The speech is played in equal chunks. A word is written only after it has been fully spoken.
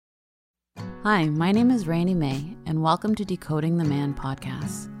Hi, my name is Rainey May, and welcome to Decoding the Man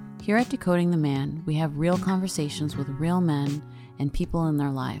podcast. Here at Decoding the Man, we have real conversations with real men and people in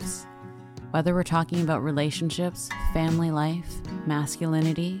their lives. Whether we're talking about relationships, family life,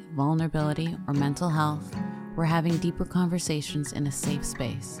 masculinity, vulnerability, or mental health, we're having deeper conversations in a safe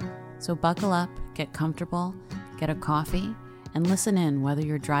space. So buckle up, get comfortable, get a coffee, and listen in whether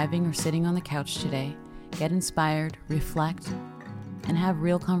you're driving or sitting on the couch today. Get inspired, reflect, and have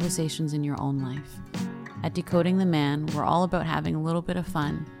real conversations in your own life. At Decoding the Man, we're all about having a little bit of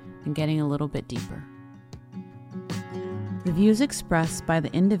fun and getting a little bit deeper. The views expressed by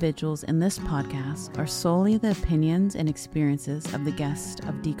the individuals in this podcast are solely the opinions and experiences of the guest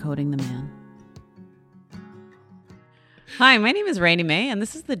of Decoding the Man. Hi, my name is Rainey May, and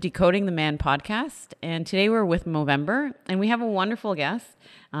this is the Decoding the Man podcast. And today we're with Movember, and we have a wonderful guest,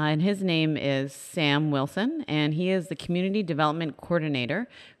 and his name is Sam Wilson, and he is the Community Development Coordinator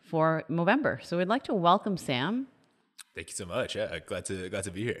for Movember. So we'd like to welcome Sam. Thank you so much. Yeah, glad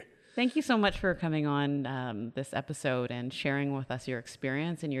to be here. Thank you so much for coming on this episode and sharing with us your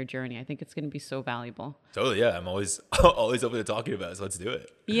experience and your journey. I think it's going to be so valuable. Totally, yeah. I'm always open to talking about it, so let's do it.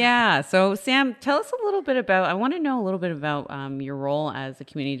 Yeah. So, Sam, tell us a little bit about, I want to know a little bit about your role as a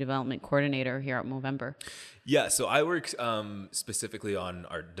Community Development Coordinator here at Movember. Yeah, so I work specifically on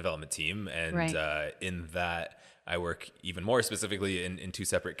our development team, and Right. In that, I work even more specifically in two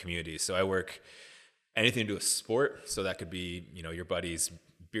separate communities. So I work anything to do with sport, so that could be, your buddy's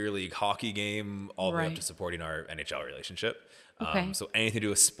beer league hockey game all the way up Right. to supporting our NHL relationship. Okay. So anything to do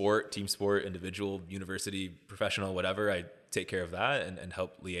with sport, team sport, individual, university, professional, whatever, I take care of that and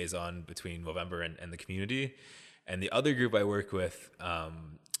help liaison between Movember and the community. And the other group I work with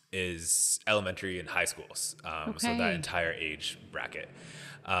is elementary and high schools. So that Okay. entire age bracket.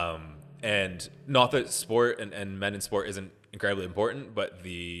 And not that sport and men in sport isn't incredibly important, but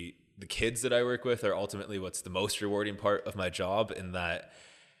the kids that I work with are ultimately what's the most rewarding part of my job, in that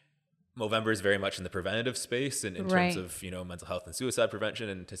Movember is very much in the preventative space in Right. terms of, mental health and suicide prevention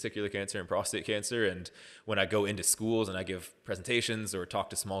and testicular cancer and prostate cancer. And when I go into schools and I give presentations or talk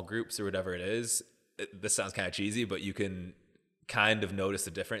to small groups or whatever it is, this sounds kind of cheesy, but you can kind of notice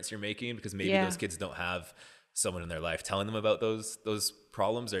the difference you're making, because maybe Yeah. those kids don't have someone in their life telling them about those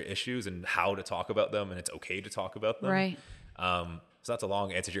problems or issues and how to talk about them, and it's okay to talk about them. Right. So that's a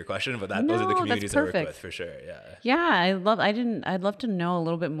long answer to your question, but those are No, the that's communities I work perfect. with for sure. Yeah. Yeah, I'd love to know a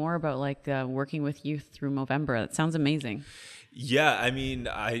little bit more about working with youth through Movember. That sounds amazing. Yeah, I mean,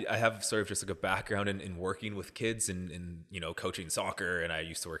 I have sort of just like a background in working with kids and coaching soccer, and I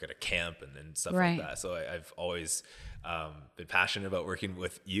used to work at a camp and stuff Right. like that. So I've always been passionate about working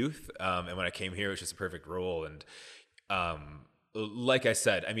with youth, and when I came here, it was just a perfect role. And like I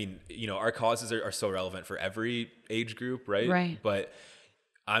said, I mean, our causes are so relevant for every age group, right? Right. But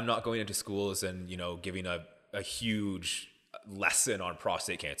I'm not going into schools and giving a huge lesson on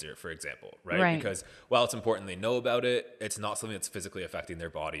prostate cancer, for example, right? Right. Because while it's important they know about it, it's not something that's physically affecting their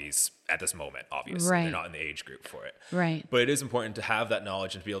bodies at this moment, obviously. Right. They're not in the age group for it. Right. But it is important to have that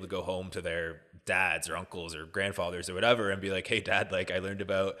knowledge and to be able to go home to their dads or uncles or grandfathers or whatever and be like, hey, Dad, like I learned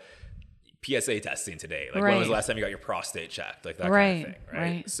about PSA testing today. Like when was the Right. last time you got your prostate checked? Like that Right. kind of thing, right?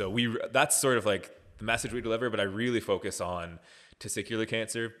 Right. So that's sort of like the message we deliver, but I really focus on testicular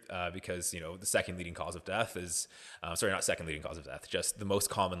cancer because, the second leading cause of death is, not second leading cause of death, just the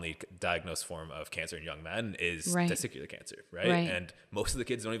most commonly diagnosed form of cancer in young men is Right. testicular cancer, right? Right. And most of the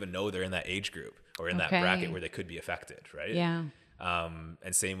kids don't even know they're in that age group or in that Okay. bracket where they could be affected, right? Yeah.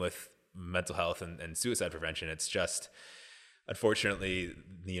 And same with mental health and suicide prevention. It's just, unfortunately,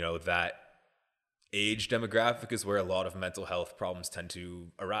 that age demographic is where a lot of mental health problems tend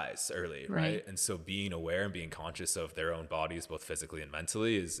to arise early, right? And so being aware and being conscious of their own bodies, both physically and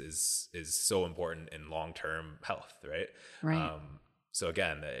mentally, is so important in long-term health, right? Right. So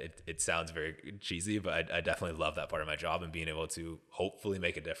again, it sounds very cheesy, but I definitely love that part of my job and being able to hopefully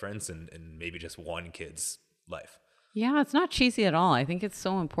make a difference in maybe just one kid's life. Yeah, it's not cheesy at all. I think it's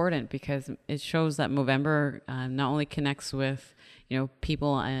so important because it shows that Movember not only connects with,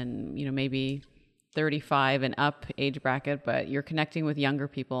 people and, maybe 35 and up age bracket, but you're connecting with younger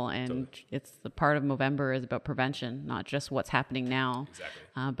people, and Totally. it's the part of Movember is about prevention, not just what's happening now,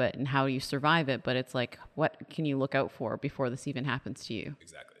 Exactly. but and how you survive it. But it's like, what can you look out for before this even happens to you?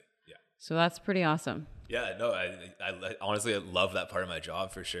 Exactly. Yeah. So that's pretty awesome. Yeah, no, I honestly, I love that part of my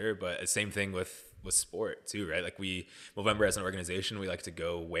job for sure. But same thing with sport too, right? Like Movember as an organization, we like to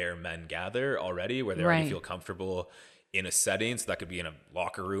go where men gather already, where they already Right. feel comfortable in a setting. So that could be in a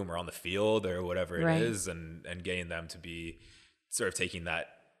locker room or on the field or whatever it Right. is, and getting them to be sort of taking that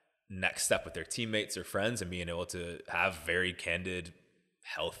next step with their teammates or friends and being able to have very candid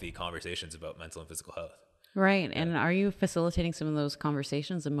healthy conversations about mental and physical health. Right. And are you facilitating some of those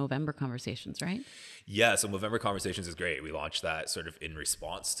conversations, the Movember conversations, right? Yeah, so Movember Conversations is great. We launched that sort of in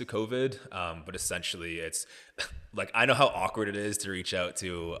response to COVID, but essentially it's like, I know how awkward it is to reach out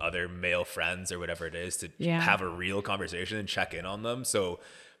to other male friends or whatever it is to have a real conversation and check in on them. So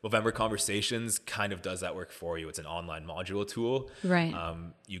Movember Conversations kind of does that work for you. It's an online module tool. Right.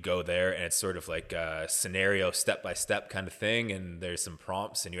 You go there and it's sort of like a scenario step-by-step kind of thing. And there's some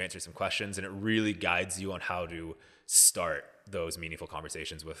prompts and you answer some questions and it really guides you on how to start those meaningful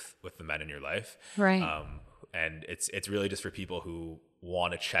conversations with the men in your life. Right. And it's really just for people who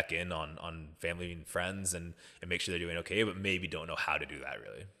want to check in on family and friends and make sure they're doing okay, but maybe don't know how to do that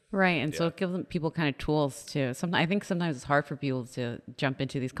really. Right. And so it gives people kind of tools to I think sometimes it's hard for people to jump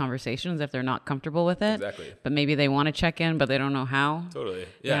into these conversations if they're not comfortable with it. Exactly. But maybe they want to check in, but they don't know how. Totally.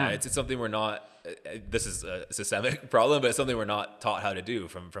 Yeah. It's something we're not, this is a systemic problem, but it's something we're not taught how to do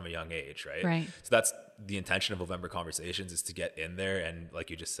from a young age. Right. Right. So that's the intention of Movember Conversations, is to get in there and, like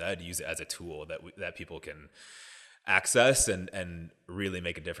you just said, use it as a tool that people can access and really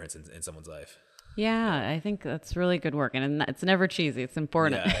make a difference in someone's life. Yeah, I think that's really good work. And it's never cheesy. It's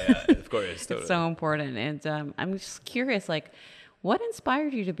important. Yeah, of course. Totally. It's so important. And I'm just curious, like, what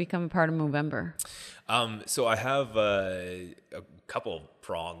inspired you to become a part of Movember? So I have a couple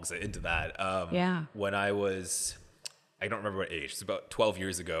prongs into that. When I don't remember what age, it's about 12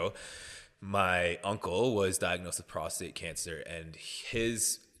 years ago, my uncle was diagnosed with prostate cancer and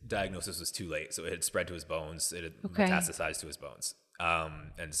his diagnosis was too late. So it had spread to his bones. It had metastasized to his bones.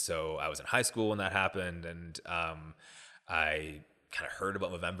 And so I was in high school when that happened, and I kind of heard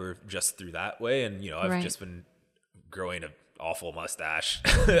about Movember just through that way. And, I've just been growing an awful mustache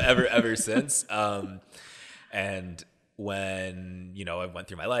ever since. And when, I went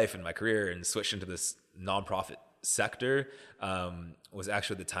through my life and my career and switched into this nonprofit sector, was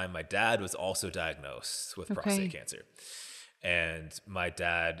actually the time my dad was also diagnosed with prostate cancer. And my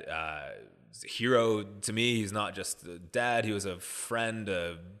dad, is a hero to me. He's not just a dad. He was a friend,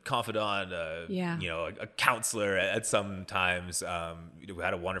 a confidant, a counselor at some times. We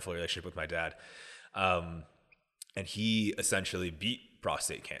had a wonderful relationship with my dad. And he essentially beat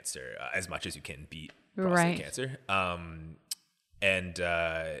prostate cancer as much as you can beat prostate cancer.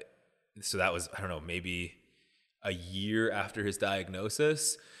 So that was, I don't know, maybe a year after his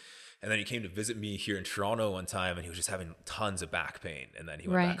diagnosis. And then he came to visit me here in Toronto one time and he was just having tons of back pain. And then he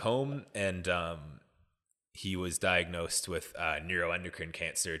went back home and he was diagnosed with neuroendocrine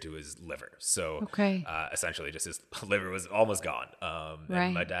cancer to his liver. So essentially just his liver was almost gone.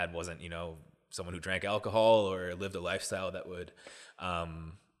 And my dad wasn't, someone who drank alcohol or lived a lifestyle that would,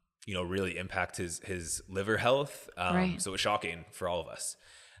 really impact his liver health. So it was shocking for all of us.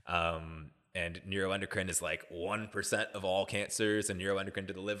 And neuroendocrine is like 1% of all cancers, and neuroendocrine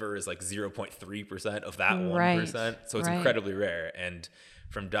to the liver is like 0.3% of that 1%. So it's incredibly rare. And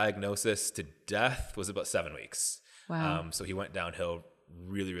from diagnosis to death was about 7 weeks. Wow. So he went downhill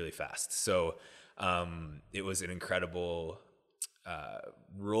really, really fast. So it was an incredible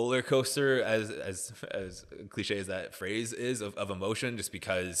roller coaster, as cliche as that phrase is, of emotion, just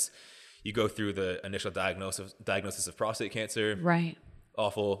because you go through the initial diagnosis of prostate cancer. Right.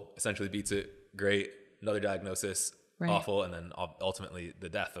 Awful, essentially beats it, great, another diagnosis, awful, and then ultimately the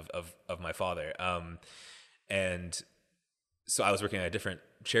death of my father. And so I was working at a different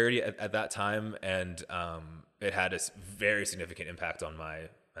charity at that time, and it had a very significant impact on my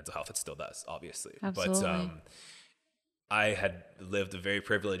mental health. It still does, obviously. Absolutely. But I had lived a very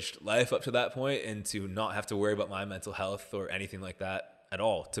privileged life up to that point, and to not have to worry about my mental health or anything like that at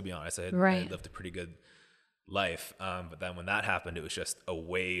all, to be honest. I had lived a pretty good life. But then when that happened, it was just a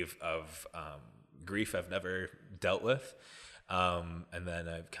wave of grief I've never dealt with. And then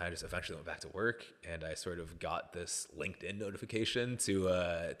I kind of just eventually went back to work, and I sort of got this LinkedIn notification to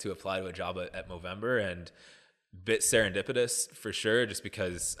apply to a job at Movember, and bit serendipitous for sure, just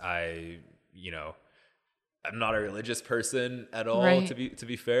because I'm not a religious person at all, to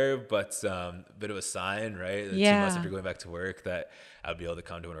be fair, but a bit of a sign, right? 2 months after going back to work, that I'd be able to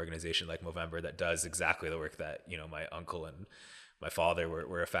come to an organization like Movember that does exactly the work that, my uncle and my father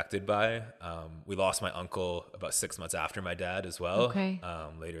were affected by. We lost my uncle about 6 months after my dad as well,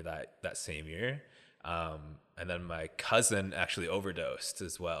 later that same year. And then my cousin actually overdosed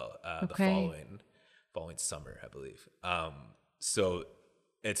as well, the following summer, I believe. So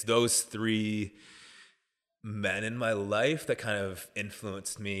it's those three men in my life that kind of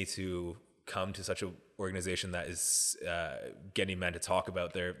influenced me to come to such an organization that is getting men to talk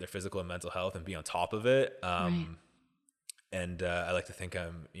about their physical and mental health and be on top of it. And I like to think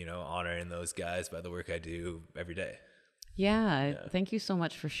I'm, honoring those guys by the work I do every day. Yeah, thank you so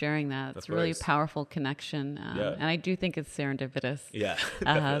much for sharing that. It's a really powerful connection. And I do think it's serendipitous. Yeah,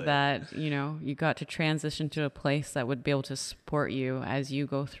 that, you got to transition to a place that would be able to support you as you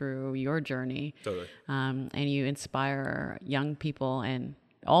go through your journey. Totally. And you inspire young people and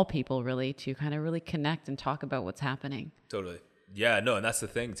all people really to kind of really connect and talk about what's happening. Totally. Yeah, no, and that's the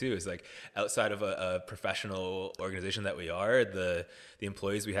thing too, is like outside of a professional organization that we are, the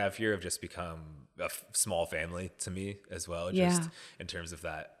employees we have here have just become a small family to me as well, just in terms of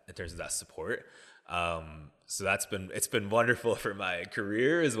that support. So it's been wonderful for my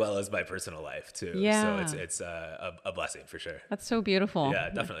career as well as my personal life too. Yeah. So it's a blessing for sure. That's so beautiful. Yeah,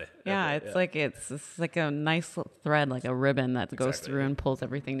 definitely. Yeah, it's like a nice thread, like a ribbon that goes through and pulls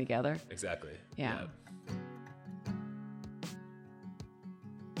everything together. Exactly. Yeah.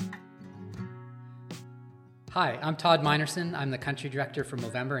 Hi, I'm Todd Minerson. I'm the country director for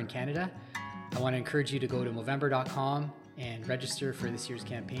Movember in Canada. I want to encourage you to go to Movember.com and register for this year's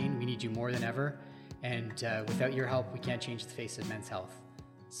campaign. We need you more than ever. And without your help, we can't change the face of men's health.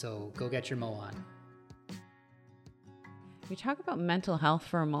 So go get your Mo on. We talk about mental health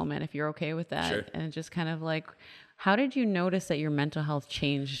for a moment, if you're okay with that. Sure. And just kind of like, how did you notice that your mental health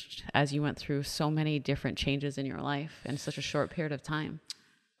changed as you went through so many different changes in your life in such a short period of time?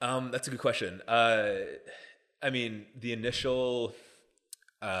 That's a good question. I mean, the initial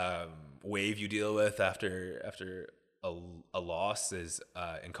wave you deal with after a loss is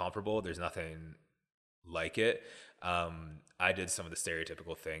incomparable. There's nothing like it. I did some of the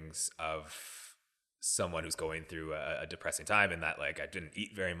stereotypical things of someone who's going through a depressing time, in that like I didn't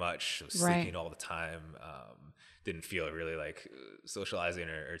eat very much, was sleeping all the time, didn't feel really like socializing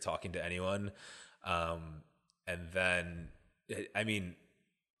or talking to anyone. And then, I mean,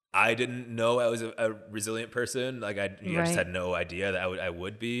 I didn't know I was a resilient person. Like I just had no idea that I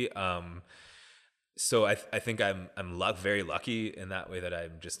would be. So I think I'm very lucky in that way, that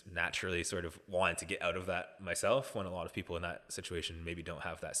I'm just naturally sort of wanting to get out of that myself, when a lot of people in that situation maybe don't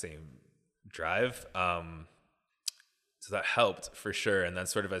have that same drive. So that helped for sure. And then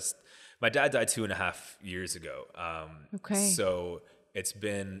sort of as my dad died 2.5 years ago. So it's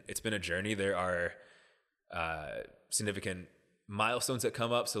been a journey. There are significant milestones that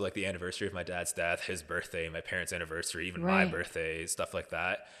come up. So like the anniversary of my dad's death, his birthday, my parents' anniversary, even my birthday, stuff like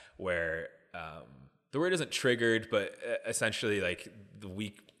that, where the word isn't triggered, but essentially like the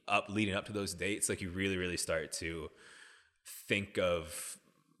week leading up to those dates, like you really, really start to think of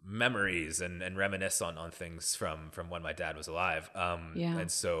memories and reminisce on things from when my dad was alive.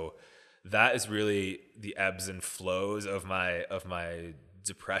 And so that is really the ebbs and flows of my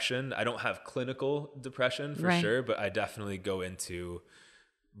depression. I don't have clinical depression for sure, but I definitely go into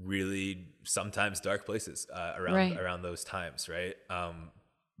really sometimes dark places around those times, right?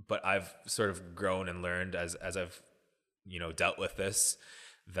 But I've sort of grown and learned as I've dealt with this,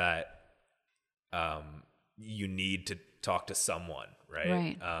 that you need to talk to someone,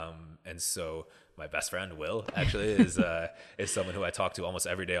 right? And so my best friend Will actually is someone who I talk to almost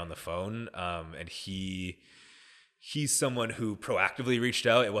every day on the phone, and he's someone who proactively reached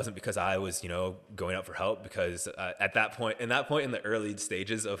out. It wasn't because I was, going out for help, because at that point in the early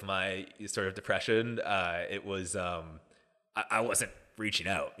stages of my sort of depression, it was, I wasn't reaching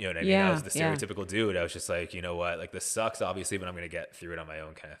out, you know what I mean? I was the stereotypical dude. I was just like, you know what, like this sucks, obviously, but I'm going to get through it on my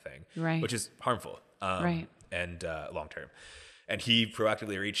own, kind of thing, which is harmful, and long term. And he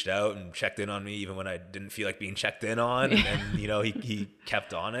proactively reached out and checked in on me even when I didn't feel like being checked in on. And he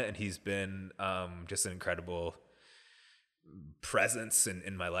kept on it, and he's been just an incredible presence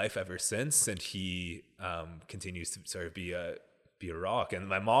in my life ever since. And he continues to sort of be a rock. And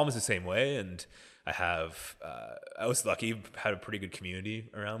my mom is the same way. And I was lucky, had a pretty good community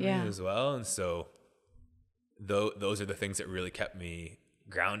around me as well. And so those are the things that really kept me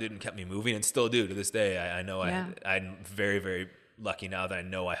grounded and kept me moving, and still do to this day. I know I'm very, very lucky now that I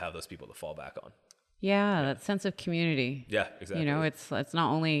know I have those people to fall back on. That sense of community. Yeah, exactly. It's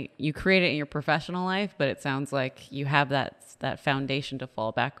not only you create it in your professional life, but it sounds like you have that foundation to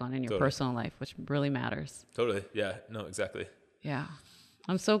fall back on in your personal life, which really matters. Totally. Yeah. No, exactly. Yeah.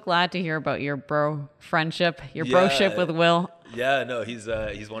 I'm so glad to hear about your broship with Will. Yeah, no, he's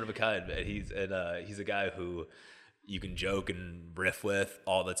one of a kind, man. He's a guy who you can joke and riff with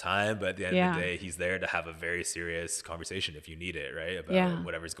all the time, but at the end of the day, he's there to have a very serious conversation if you need it, right? About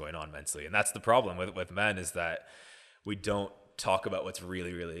whatever's going on mentally. And that's the problem with men, is that we don't talk about what's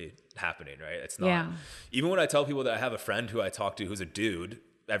really, really happening, right? It's not, even when I tell people that I have a friend who I talk to who's a dude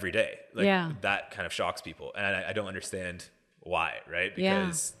every day, that kind of shocks people. And I don't understand why, right?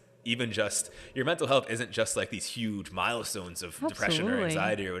 Because even just your mental health isn't just like these huge milestones of depression or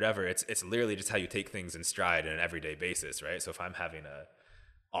anxiety or whatever. It's literally just how you take things in stride on an everyday basis, right? So if I'm having a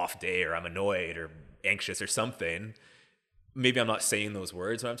off day or I'm annoyed or anxious or something, maybe I'm not saying those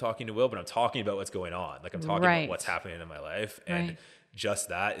words when I'm talking to Will, but I'm talking about what's going on. Like I'm talking about what's happening in my life. And just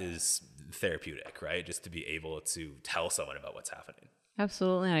that is therapeutic, right? Just to be able to tell someone about what's happening.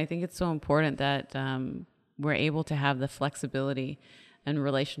 Absolutely. And I think it's so important that we're able to have the flexibility in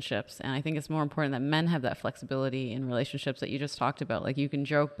relationships. And I think it's more important that men have that flexibility in relationships that you just talked about. Like you can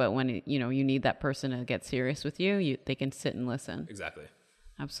joke, but when you need that person to get serious with you, they can sit and listen. Exactly.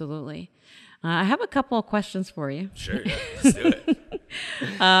 Absolutely. I have a couple of questions for you. Sure. Yeah. Let's do it.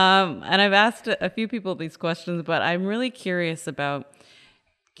 And I've asked a few people these questions, but I'm really curious about,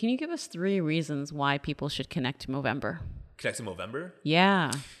 can you give us 3 reasons why people should connect to Movember? Connect to Movember?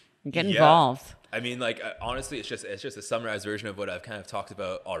 Yeah. Get involved. I mean, like, honestly, it's just a summarized version of what I've kind of talked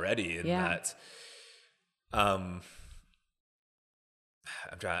about already. In that, I'm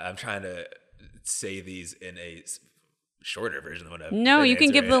trying to say these in a shorter version than what I've No, you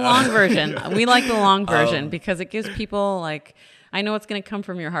can give the long version. We like the long version because it gives people like, I know it's going to come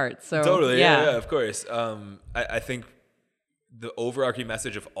from your heart. So totally, yeah, of course. I think the overarching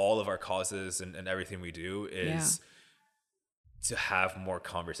message of all of our causes and everything we do is to have more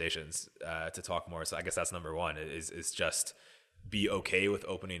conversations, to talk more. So I guess that's number one is just be okay with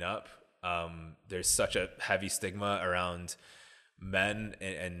opening up. There's such a heavy stigma around men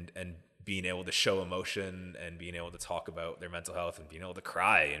and being able to show emotion and being able to talk about their mental health and being able to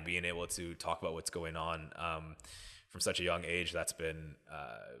cry and being able to talk about what's going on from such a young age. That's been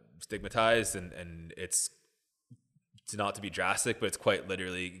stigmatized, and it's not to be drastic, but it's quite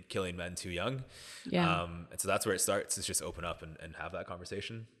literally killing men too young. Yeah. And so that's where it starts, is just open up and have that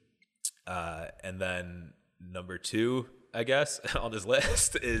conversation. And then number 2, I guess, on this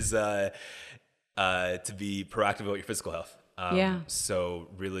list is to be proactive about your physical health. So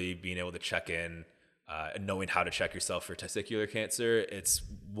really being able to check in, and knowing how to check yourself for testicular cancer. It's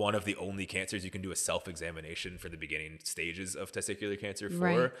one of the only cancers you can do a self-examination for the beginning stages of testicular cancer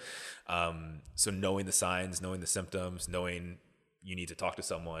for. So knowing the signs, knowing the symptoms, knowing you need to talk to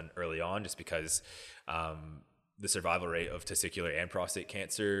someone early on, just because the survival rate of testicular and prostate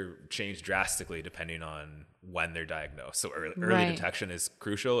cancer change drastically depending on when they're diagnosed. So early detection is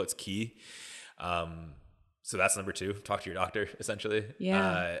crucial. It's key. So that's number 2, talk to your doctor, essentially.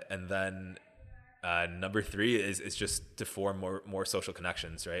 And then number 3 is just to form more social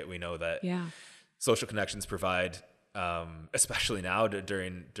connections, right? We know that social connections provide, especially now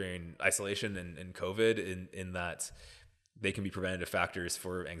during isolation and COVID, in that they can be preventative factors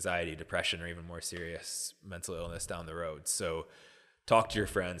for anxiety, depression, or even more serious mental illness down the road. So talk to your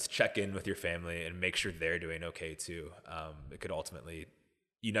friends, check in with your family, and make sure they're doing okay too. It could ultimately,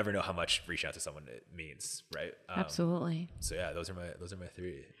 you never know how much reaching out to someone it means, right? Absolutely. So yeah, those are my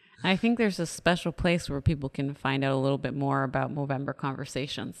 3. I think there's a special place where people can find out a little bit more about Movember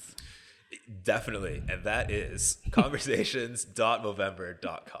Conversations. Definitely. And that is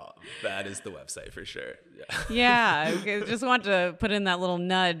conversations.movember.com. That is the website for sure. Yeah. I just want to put in that little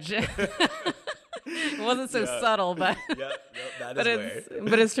nudge. It wasn't so subtle, but but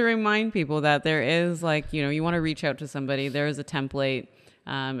it's to remind people that there is, like, you want to reach out to somebody. There is a template.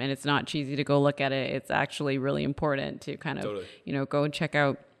 And it's not cheesy to go look at it. It's actually really important to kind of, go and check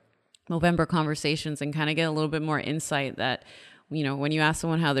out Movember Conversations and kind of get a little bit more insight that, when you ask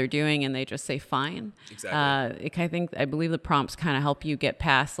someone how they're doing and they just say fine. Exactly. I believe the prompts kind of help you get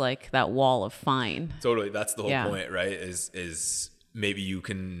past like that wall of fine. Totally. That's the whole point, right? Is maybe you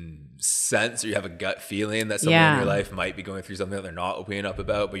can sense, or you have a gut feeling that someone in your life might be going through something that they're not opening up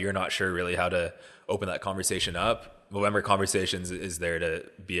about, but you're not sure really how to open that conversation up. Movember Conversations is there to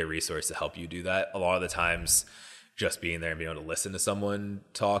be a resource to help you do that. A lot of the times, just being there and being able to listen to someone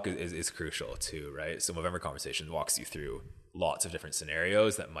talk is crucial too, right? So Movember Conversations walks you through lots of different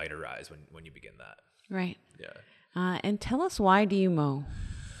scenarios that might arise when you begin that. Right. Yeah. And tell us, why do you mow?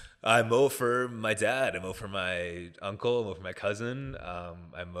 I mow for my dad. I mow for my uncle. I mow for my cousin.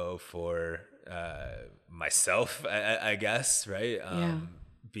 I mow for myself, I guess, right?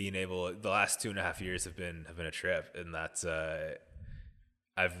 Being able, the last 2.5 years have been a trip, and that's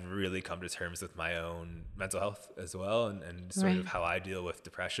I've really come to terms with my own mental health as well, and sort of how I deal with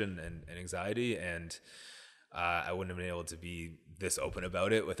depression and anxiety, and I wouldn't have been able to be this open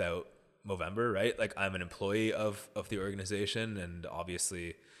about it without Movember, right? Like, I'm an employee of the organization, and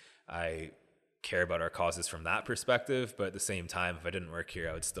obviously I care about our causes from that perspective, but at the same time, if I didn't work here,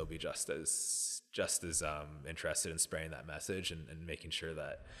 I would still be just as interested in spreading that message and making sure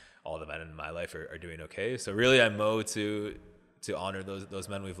that all the men in my life are doing okay. So really, I mow to honor those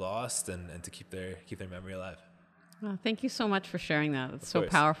men we've lost and to keep their memory alive. Well, thank you so much for sharing that. It's so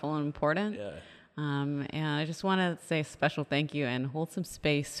course. powerful and important. Yeah. And I just want to say a special thank you and hold some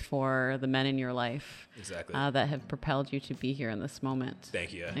space for the men in your life Exactly. that have propelled you to be here in this moment.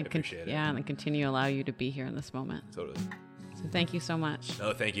 Thank you. I appreciate it. Yeah, and continue to allow you to be here in this moment. Totally. So thank you so much.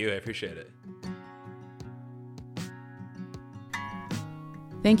 No, thank you. I appreciate it.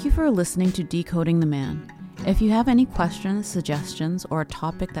 Thank you for listening to Decoding the Man. If you have any questions, suggestions, or a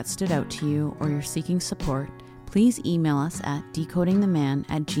topic that stood out to you or you're seeking support, please email us at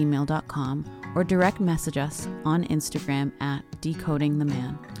decodingtheman@gmail.com or direct message us on Instagram at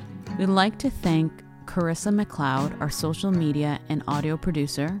decodingtheman. We'd like to thank Carissa McLeod, our social media and audio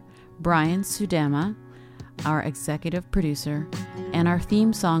producer, Brian Sudama, our executive producer, and our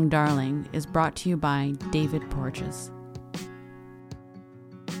theme song, Darling, is brought to you by David Porges.